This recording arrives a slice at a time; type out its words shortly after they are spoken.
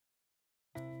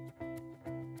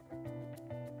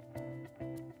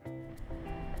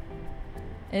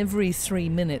Every 3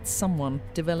 minutes, someone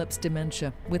develops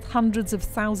dementia. With hundreds of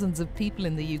thousands of people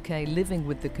in the UK living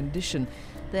with the condition,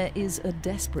 there is a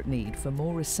desperate need for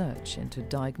more research into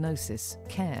diagnosis,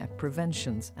 care,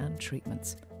 preventions and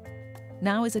treatments.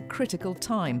 Now is a critical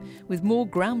time, with more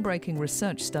groundbreaking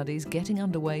research studies getting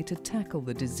underway to tackle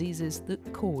the diseases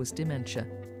that cause dementia.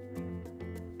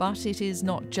 But it is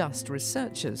not just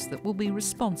researchers that will be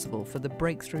responsible for the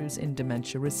breakthroughs in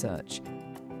dementia research.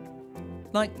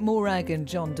 Like Morag and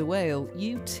John DeWale,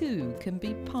 you too can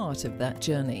be part of that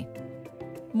journey.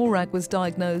 Morag was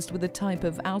diagnosed with a type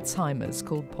of Alzheimer's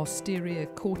called posterior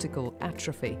cortical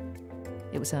atrophy.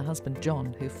 It was her husband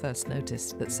John who first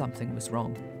noticed that something was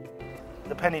wrong.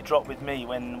 The penny dropped with me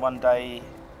when one day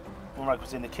Morag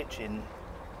was in the kitchen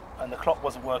and the clock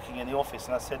wasn't working in the office,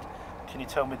 and I said, "Can you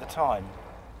tell me the time?"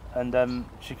 And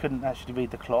she couldn't actually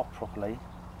read the clock properly.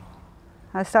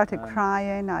 I started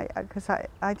crying because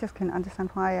I just couldn't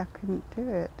understand why I couldn't do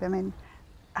it. I mean,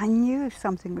 I knew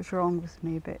something was wrong with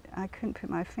me, but I couldn't put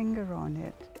my finger on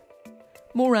it.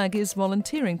 Morag is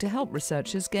volunteering to help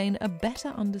researchers gain a better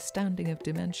understanding of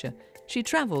dementia. She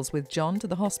travels with John to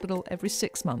the hospital every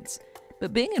 6 months.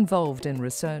 But being involved in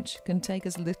research can take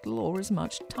as little or as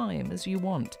much time as you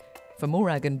want. For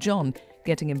Morag and John,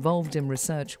 getting involved in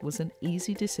research was an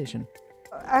easy decision.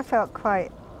 I felt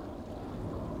quite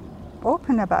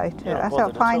open about it. I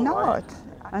thought, why not?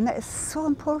 And it's so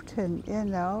important, you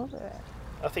know.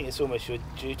 I think it's almost your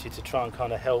duty to try and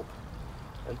kind of help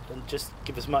and just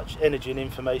give as much energy and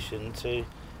information to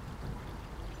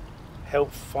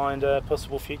help find a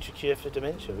possible future cure for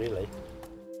dementia, really.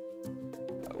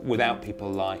 Without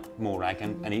people like Morag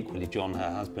and equally John,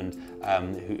 her husband,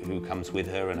 who comes with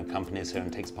her and accompanies her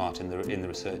and takes part in the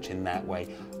research in that way,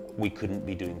 we couldn't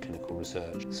be doing clinical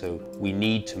research. So we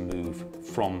need to move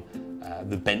from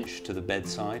the bench to the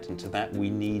bedside, and to that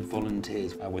we need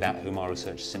volunteers, without whom our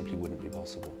research simply wouldn't be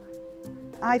possible.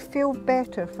 I feel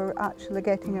better for actually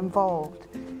getting involved.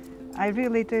 I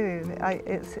really do.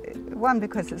 It's one,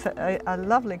 because it's a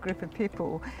lovely group of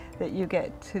people that you get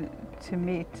to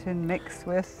meet and mix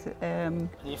with.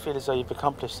 You feel as though you've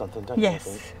accomplished something, don't you?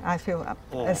 Yes, I feel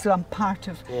as though I'm part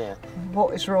of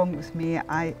what is wrong with me.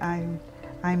 I'm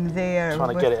there.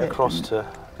 Trying to get it across to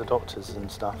the doctors and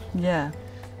stuff. Yeah.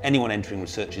 Anyone entering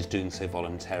research is doing so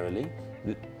voluntarily.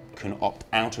 Can opt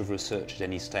out of research at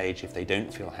any stage if they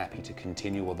don't feel happy to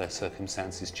continue or their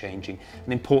circumstances changing,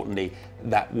 and importantly,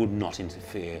 that would not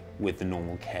interfere with the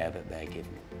normal care that they're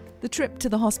given. The trip to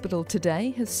the hospital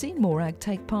today has seen Morag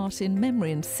take part in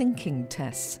memory and thinking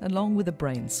tests along with a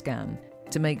brain scan.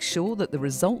 To make sure that the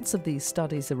results of these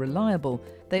studies are reliable,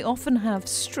 they often have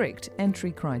strict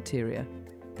entry criteria.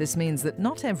 This means that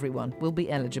not everyone will be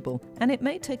eligible, and it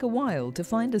may take a while to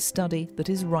find a study that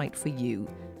is right for you.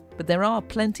 But there are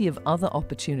plenty of other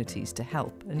opportunities to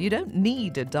help, and you don't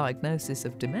need a diagnosis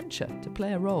of dementia to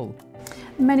play a role.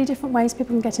 Many different ways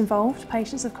people can get involved.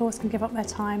 Patients, of course, can give up their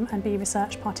time and be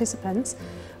research participants,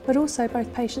 but also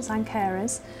both patients and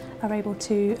carers are able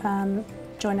to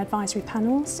join advisory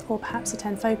panels or perhaps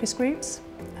attend focus groups.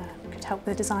 Could help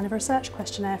with the design of a research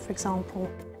questionnaire, for example.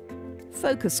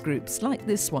 Focus groups like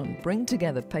this one bring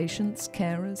together patients,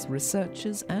 carers,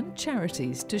 researchers and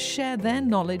charities to share their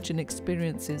knowledge and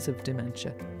experiences of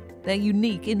dementia. Their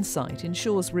unique insight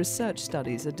ensures research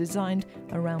studies are designed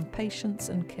around patients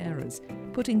and carers,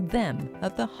 putting them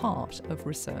at the heart of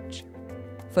research.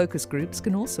 Focus groups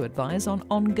can also advise on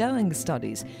ongoing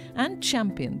studies and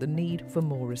champion the need for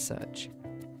more research.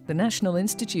 The National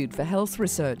Institute for Health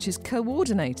Research is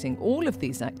coordinating all of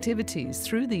these activities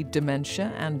through the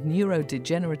Dementia and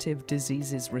Neurodegenerative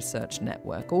Diseases Research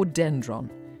Network, or DeNDRON.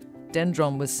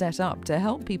 DeNDRON was set up to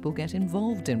help people get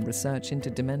involved in research into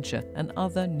dementia and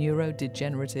other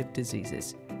neurodegenerative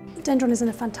diseases. DeNDRON is in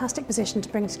a fantastic position to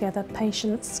bring together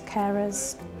patients,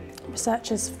 carers,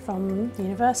 researchers from the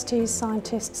universities,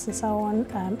 scientists and so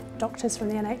on, doctors from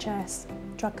the NIHR,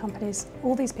 drug companies,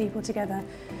 all these people together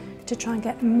to try and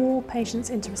get more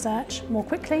patients into research more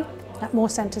quickly at more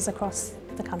centres across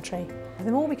the country.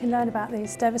 The more we can learn about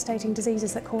these devastating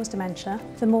diseases that cause dementia,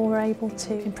 the more we're able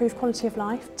to improve quality of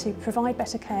life, to provide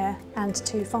better care and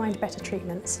to find better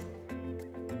treatments.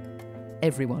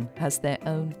 Everyone has their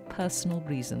own personal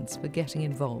reasons for getting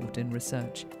involved in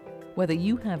research. Whether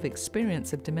you have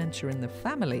experience of dementia in the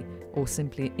family or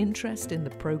simply interest in the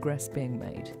progress being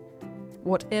made.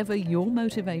 Whatever your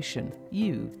motivation,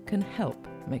 you can help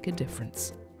make a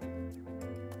difference.